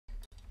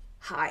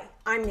Hi,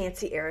 I'm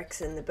Nancy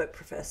Erickson, the book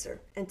professor,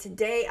 and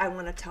today I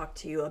want to talk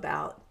to you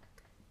about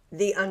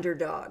the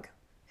underdog.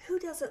 Who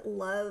doesn't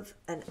love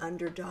an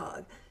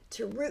underdog?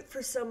 To root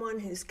for someone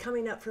who's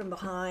coming up from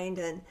behind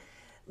and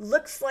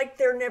looks like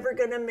they're never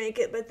going to make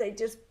it, but they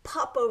just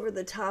pop over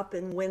the top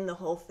and win the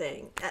whole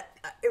thing.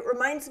 It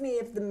reminds me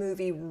of the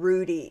movie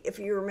Rudy, if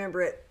you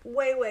remember it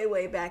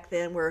way back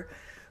then, where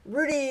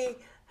Rudy,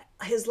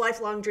 his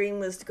lifelong dream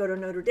was to go to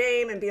Notre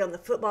Dame and be on the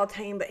football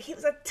team, but he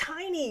was a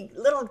tiny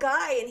little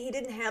guy and he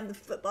didn't have the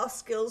football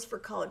skills for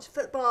college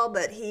football,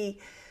 but he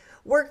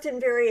worked in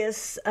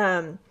various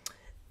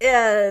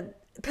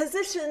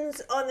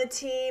positions on the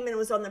team and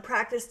was on the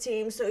practice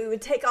team. So he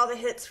would take all the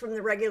hits from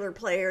the regular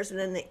players, and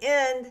in the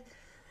end,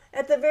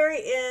 at the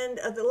very end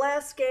of the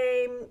last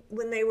game,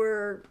 when they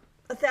were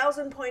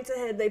 1,000 points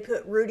ahead, they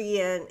put Rudy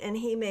in and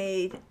he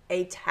made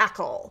a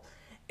tackle.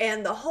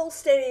 And the whole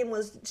stadium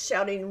was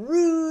shouting,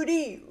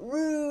 "Rudy,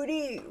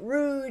 Rudy,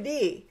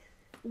 Rudy."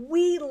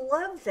 We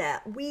love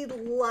that. We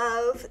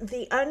love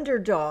the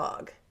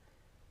underdog.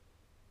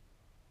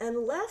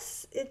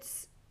 Unless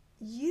it's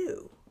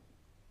you.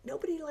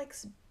 Nobody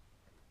likes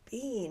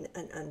being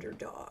an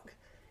underdog.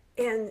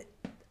 And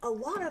a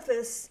lot of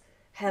us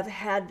have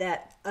had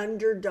that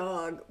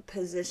underdog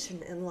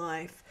position in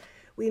life.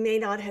 We may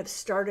not have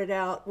started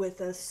out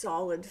with a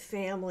solid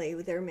family.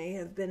 There may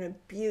have been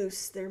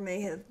abuse. There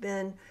may have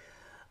been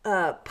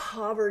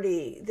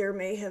poverty. There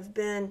may have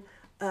been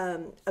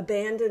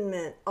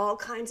abandonment. All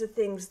kinds of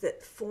things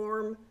that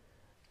form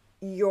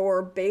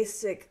your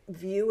basic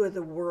view of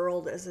the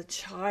world as a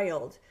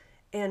child.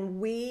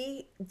 And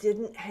we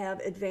didn't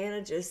have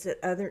advantages that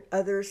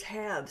others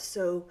have.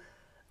 So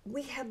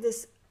we have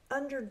this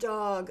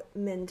underdog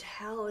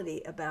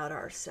mentality about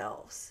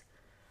ourselves.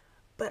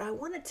 But I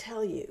want to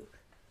tell you,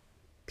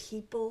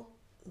 people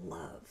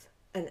love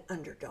an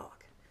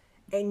underdog.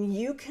 And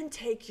you can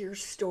take your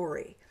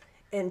story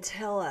and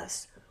tell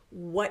us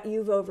what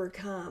you've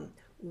overcome,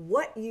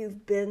 what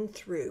you've been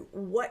through,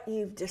 what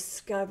you've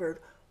discovered,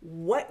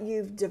 what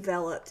you've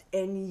developed,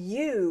 and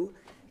you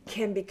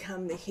can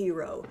become the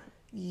hero.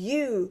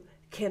 You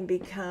can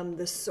become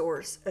the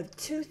source of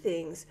two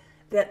things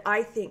that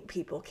I think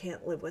people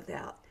can't live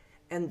without.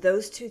 And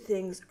those two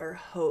things are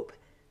hope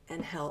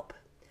and help.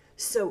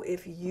 So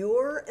if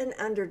you're an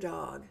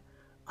underdog,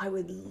 I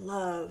would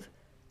love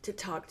to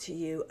talk to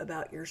you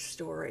about your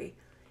story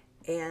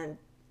and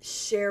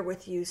share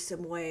with you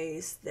some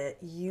ways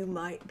that you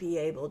might be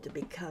able to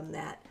become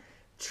that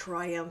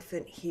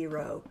triumphant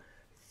hero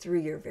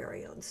through your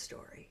very own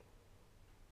story.